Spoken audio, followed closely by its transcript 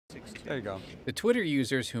There you go. The Twitter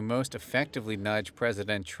users who most effectively nudge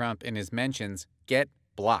President Trump in his mentions get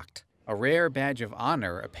blocked. A rare badge of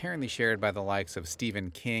honor apparently shared by the likes of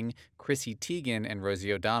Stephen King, Chrissy Teigen, and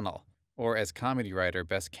Rosie O'Donnell. Or as comedy writer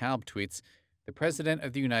Bess Kalb tweets, "The President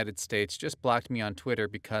of the United States just blocked me on Twitter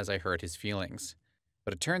because I hurt his feelings."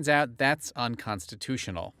 But it turns out that's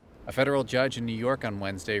unconstitutional. A federal judge in New York on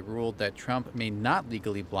Wednesday ruled that Trump may not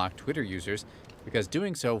legally block Twitter users because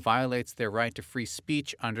doing so violates their right to free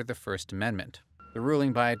speech under the First Amendment. The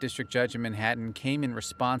ruling by a district judge in Manhattan came in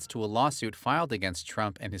response to a lawsuit filed against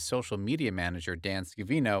Trump and his social media manager Dan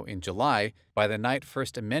Scavino in July by the Knight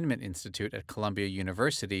First Amendment Institute at Columbia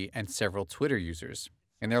University and several Twitter users.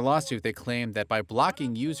 In their lawsuit, they claimed that by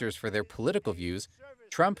blocking users for their political views,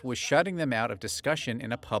 Trump was shutting them out of discussion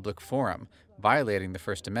in a public forum, violating the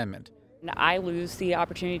First Amendment. I lose the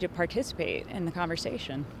opportunity to participate in the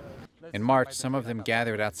conversation. In March, some of them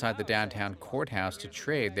gathered outside the downtown courthouse to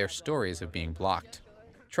trade their stories of being blocked.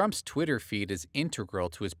 Trump's Twitter feed is integral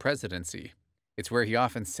to his presidency. It's where he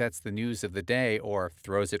often sets the news of the day or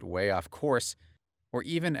throws it way off course, or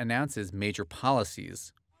even announces major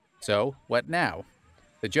policies. So, what now?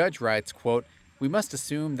 The judge writes, quote, "We must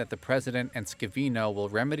assume that the president and Scavino will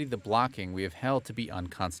remedy the blocking we have held to be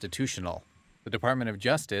unconstitutional." The Department of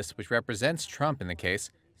Justice, which represents Trump in the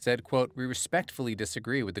case, said, quote, "We respectfully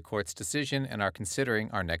disagree with the court's decision and are considering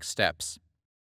our next steps."